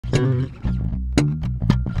Hey,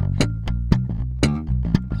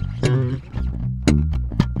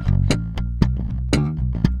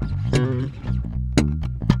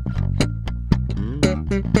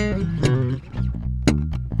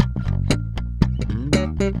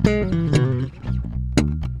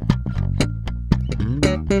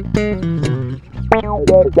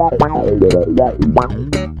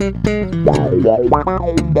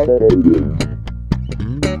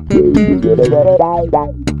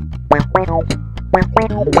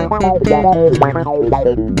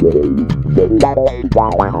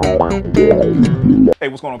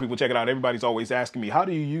 what's going on, people? Check it out. Everybody's always asking me, how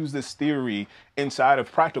do you use this theory inside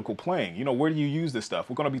of practical playing? You know, where do you use this stuff?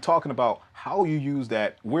 We're going to be talking about how you use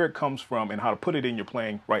that, where it comes from, and how to put it in your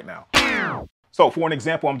playing right now. So for an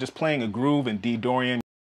example, I'm just playing a groove in D Dorian.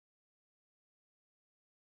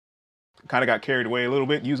 Kind of got carried away a little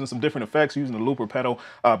bit using some different effects, using the looper pedal.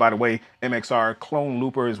 By the way, MXR clone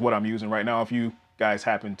looper is what I'm using right now, if you guys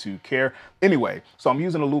happen to care. Anyway, so I'm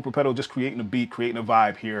using a looper pedal, just creating a beat, creating a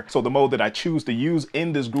vibe here. So the mode that I choose to use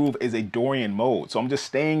in this groove is a Dorian mode. So I'm just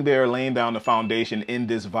staying there, laying down the foundation in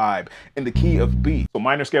this vibe in the key of B. So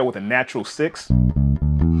minor scale with a natural 6.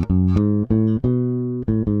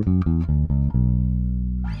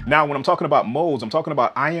 Now, when I'm talking about modes, I'm talking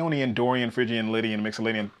about Ionian, Dorian, Phrygian, Lydian,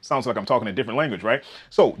 Mixolydian. Sounds like I'm talking a different language, right?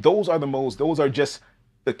 So those are the modes. Those are just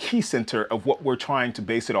the key center of what we're trying to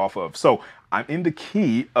base it off of. So I'm in the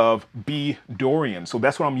key of B Dorian. So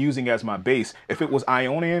that's what I'm using as my bass. If it was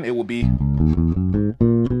Ionian, it would be.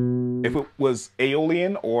 If it was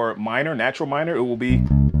Aeolian or minor, natural minor, it will be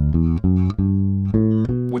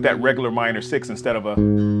with that regular minor 6 instead of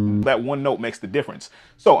that one note makes the difference.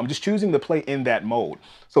 So I'm just choosing to play in that mode.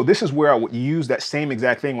 So this is where I would use that same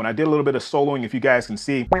exact thing. When I did a little bit of soloing, if you guys can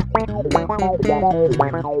see, I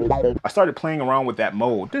started playing around with that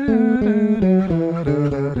mode.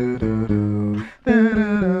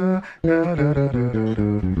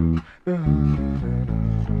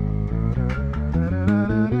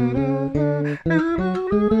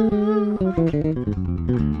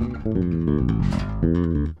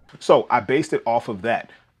 So I based it off of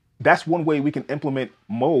that. That's one way we can implement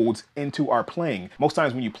modes into our playing. Most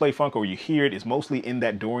times when you play funk or you hear it, it's mostly in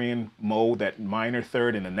that Dorian mode, that minor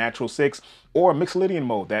third and a natural 6, or a Mixolydian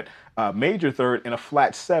mode, that major third and a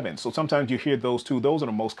flat 7. So sometimes you hear those two. Those are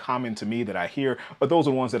the most common to me that I hear, but those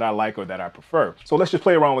are the ones that I like or that I prefer. So let's just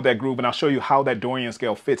play around with that groove and I'll show you how that Dorian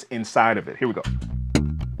scale fits inside of it. Here we go.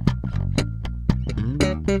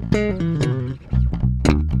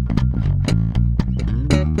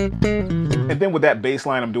 And then with that bass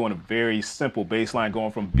line, I'm doing a very simple bass line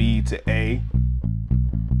going from B to A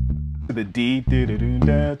to the D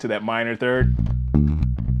to that minor third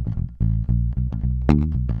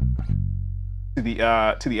to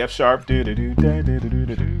the F sharp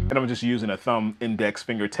and I'm just using a thumb index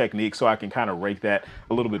finger technique so I can kind of rake that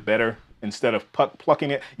a little bit better instead of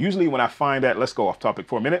plucking it. Usually when I find that, let's go off topic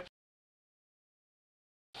for a minute.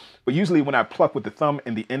 But usually when I pluck with the thumb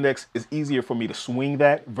and the index, it's easier for me to swing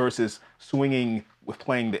that versus swinging with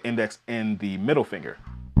playing the index and the middle finger.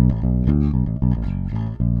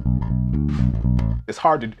 It's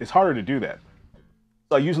harder to do that.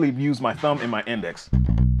 So I usually use my thumb and my index.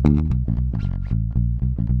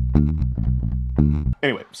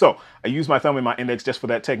 Anyway, so I use my thumb and my index just for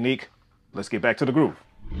that technique. Let's get back to the groove.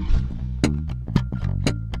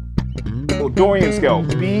 So Dorian scale,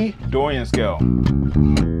 B Dorian scale.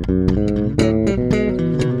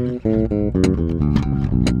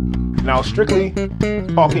 Now, strictly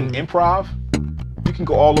talking improv, you can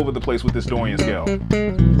go all over the place with this Dorian scale.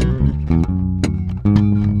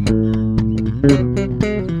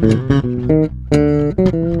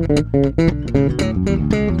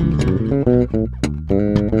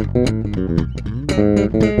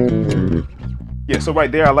 Yeah, so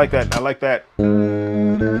right there, I like that. I like that.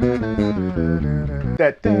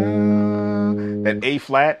 That A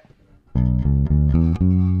flat,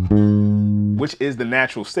 which is the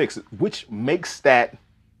natural 6, which makes that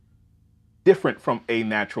different from a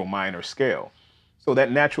natural minor scale. So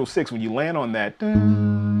that natural 6, when you land on that,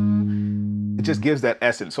 it just gives that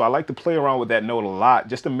essence. So I like to play around with that note a lot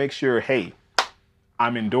just to make sure, hey,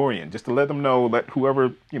 I'm in Dorian, just to let them know, let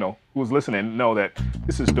whoever, you know, who's listening know that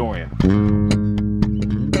this is Dorian.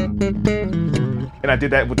 And I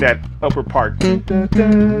did that with that upper part. Same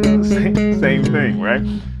thing, right?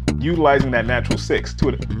 Utilizing that natural 6 to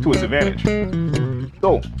its advantage.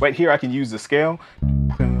 So right here, I can use the scale.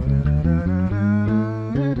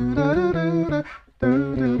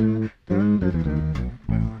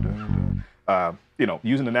 You know,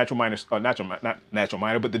 using the natural minor, not natural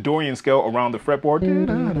minor, but the Dorian scale around the fretboard.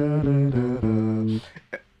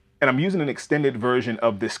 And I'm using an extended version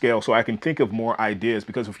of this scale so I can think of more ideas,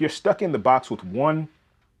 because if you're stuck in the box with 1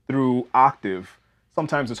 through octave,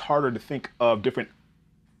 sometimes it's harder to think of different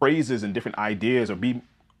phrases and different ideas or be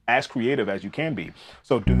as creative as you can be.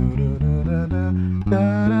 So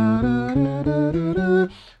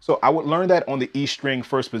I would learn that on the E string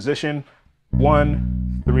first position.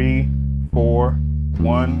 1, 3, 4,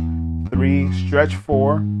 1, 3, stretch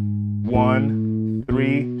 4, 1,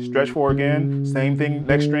 3, stretch 4 again. Same thing,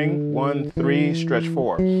 next string, 1, 3, stretch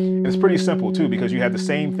 4. And it's pretty simple too, because you have the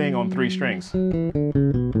same thing on 3 strings.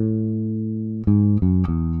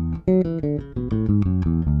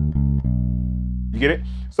 You get it?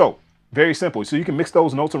 So, very simple. So you can mix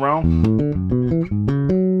those notes around.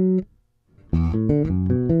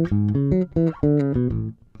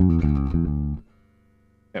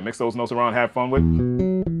 Yeah, mix those notes around, have fun with.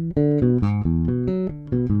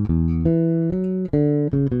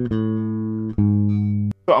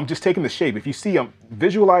 So I'm just taking the shape. If you see,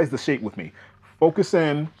 visualize the shape with me. Focus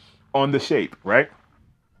in on the shape, right?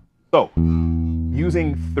 So,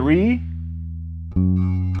 using 3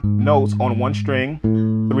 notes on 1 string,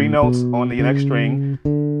 3 notes on the next string,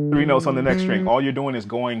 3 notes on the next string. All you're doing is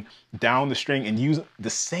going down the string and using the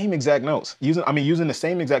same exact notes. Using the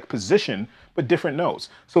same exact position, but different notes.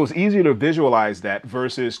 So it's easier to visualize that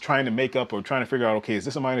versus trying to make up or trying to figure out, okay, is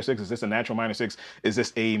this a minor 6? Is this a natural minor 6? Is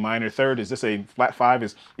this a minor 3rd? Is this a flat 5?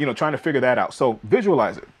 Is, trying to figure that out. So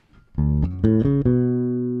visualize it.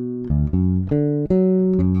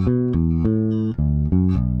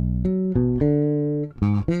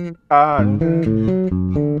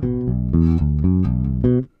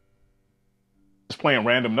 Just playing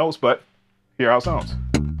random notes, but hear how it sounds.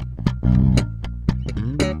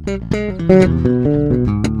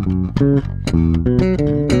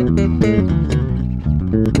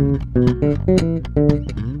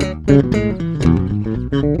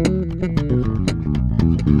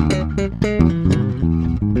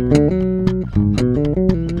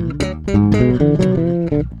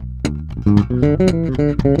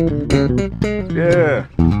 Yeah.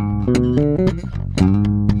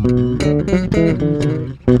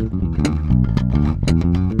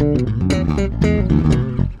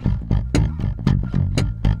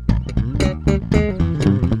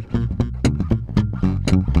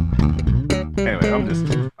 Anyway,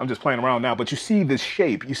 I'm just playing around now, but you see this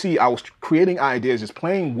shape. You see, I was creating ideas, just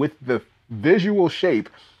playing with the visual shape,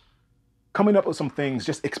 coming up with some things,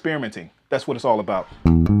 just experimenting. That's what it's all about.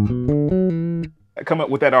 I come up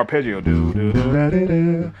with that arpeggio.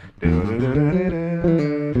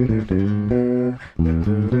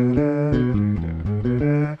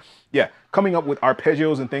 Yeah, coming up with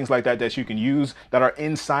arpeggios and things like that that you can use that are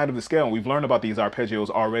inside of the scale. And we've learned about these arpeggios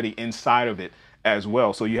already inside of it as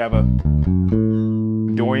well. So you have a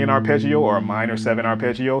Dorian arpeggio or a minor 7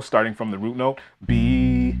 arpeggio starting from the root note,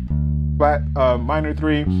 B flat, minor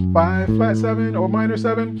 3, 5, flat 7, or minor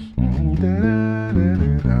 7.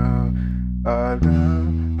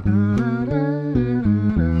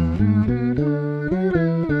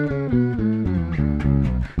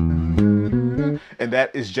 And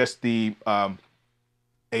that is just the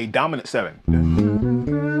a dominant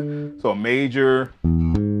 7. So a major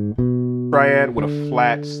triad with a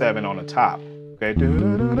flat 7 on the top. Okay,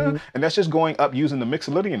 and that's just going up using the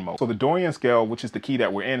Mixolydian mode. So the Dorian scale, which is the key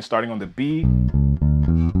that we're in, starting on the B, and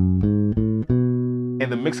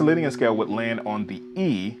the Mixolydian scale would land on the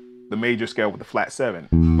E, the major scale with the flat 7,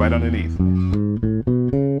 right underneath.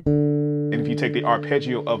 And if you take the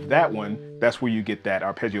arpeggio of that one, that's where you get that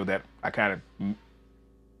arpeggio that I kind of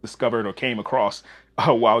discovered or came across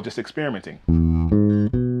while just experimenting.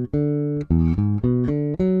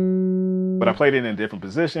 But I played it in a different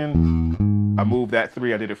position. I moved that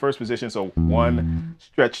 3, I did it first position, so 1,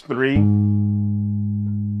 stretch 3,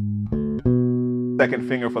 second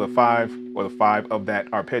finger for the 5, or the 5 of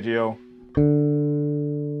that arpeggio,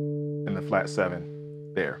 and the flat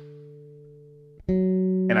 7 there.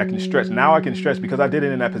 And I can stretch, now I can stretch, because I did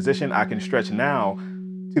it in that position, I can stretch now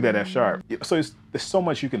to that F sharp. So there's so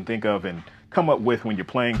much you can think of and come up with when you're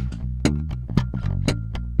playing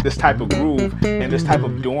this type of groove and this type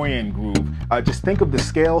of Dorian groove. Just think of the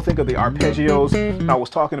scale, think of the arpeggios. I was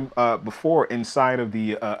talking before inside of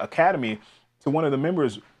the academy to one of the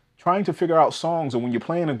members trying to figure out songs, or when you're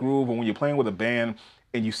playing a groove or when you're playing with a band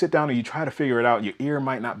and you sit down and you try to figure it out, your ear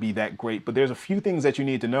might not be that great, but there's a few things that you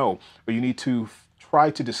need to know, or you need to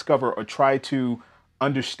try to discover or try to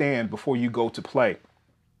understand before you go to play.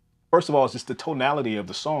 First of all, it's just the tonality of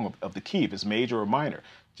the song, of the key, if it's major or minor,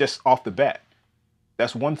 just off the bat.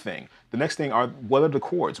 That's one thing. The next thing are, what are the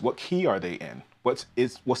chords? What key are they in? What's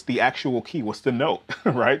the actual key? What's the note,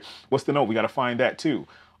 right? What's the note? We got to find that too.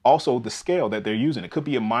 Also, the scale that they're using. It could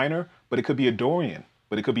be a minor, but it could be a Dorian,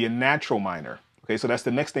 but it could be a natural minor. Okay, so that's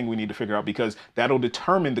the next thing we need to figure out, because that'll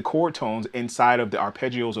determine the chord tones inside of the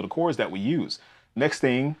arpeggios or the chords that we use. Next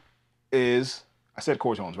thing is, I said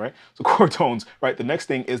chord tones, right? So chord tones, right? The next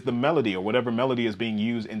thing is the melody, or whatever melody is being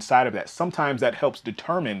used inside of that. Sometimes that helps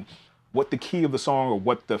determine what the key of the song, or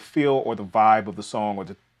what the feel or the vibe of the song, or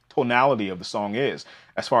the tonality of the song is,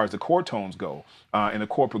 as far as the chord tones go, and the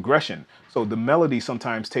chord progression. So the melody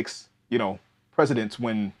sometimes takes, precedence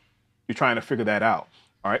when you're trying to figure that out.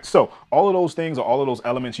 All right. So all of those things, or all of those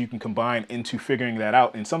elements, you can combine into figuring that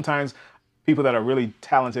out. And sometimes people that are really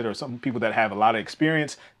talented, or some people that have a lot of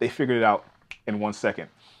experience, they figured it out in 1 second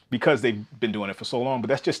because they've been doing it for so long. But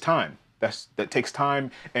that's just time. That takes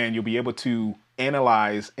time, and you'll be able to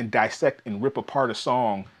analyze and dissect and rip apart a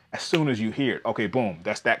song as soon as you hear it. Okay, boom,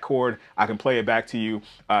 that's that chord. I can play it back to you.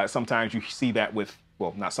 Sometimes you see that with,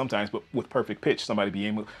 well, not sometimes, but with perfect pitch, somebody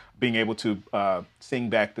being able to sing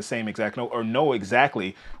back the same exact note, or know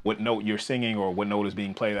exactly what note you're singing, or what note is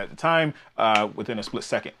being played at the time, within a split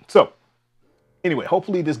second. So anyway,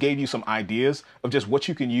 hopefully this gave you some ideas of just what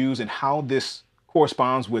you can use and how this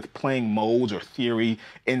corresponds with playing modes or theory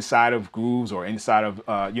inside of grooves, or inside of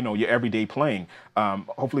your everyday playing.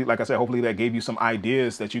 Hopefully, like I said, hopefully that gave you some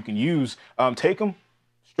ideas that you can use. Take them,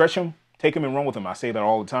 stretch them, take them and run with them. I say that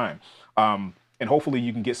all the time. And hopefully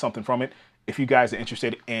you can get something from it. If you guys are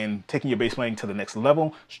interested in taking your bass playing to the next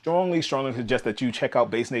level, strongly suggest that you check out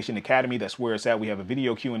Bass Nation Academy. That's where it's at. We have a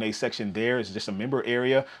video Q&A section there. It's just a member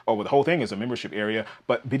area, or the whole thing is a membership area.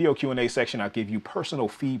 But video Q&A section, I'll give you personal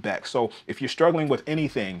feedback. So if you're struggling with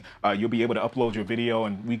anything, you'll be able to upload your video,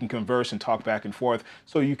 and we can converse and talk back and forth,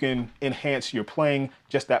 so you can enhance your playing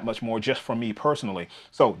just that much more, just from me personally.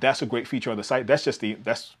 So that's a great feature of the site. That's just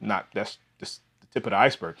that's tip of the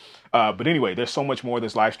iceberg. But anyway, there's so much more.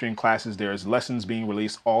 There's live stream classes. There's lessons being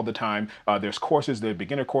released all the time. There's courses. There are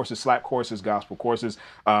beginner courses, slap courses, gospel courses,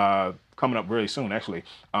 coming up very soon, actually.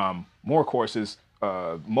 More courses,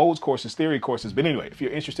 modes courses, theory courses. But anyway, if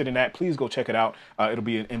you're interested in that, please go check it out. It'll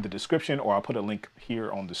be in the description, or I'll put a link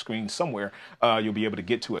here on the screen somewhere. You'll be able to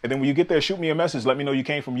get to it. And then when you get there, shoot me a message. Let me know you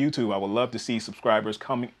came from YouTube. I would love to see subscribers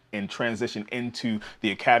coming and transition into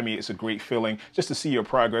the Academy. It's a great feeling just to see your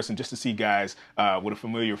progress, and just to see guys with a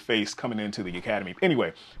familiar face coming into the Academy.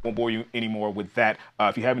 Anyway, won't bore you anymore with that.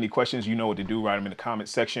 If you have any questions, you know what to do. Write them in the comment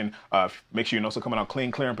section. Make sure you're also coming out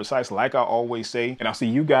clean, clear, and precise, like I always say. And I'll see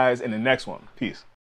you guys in the next one. Peace.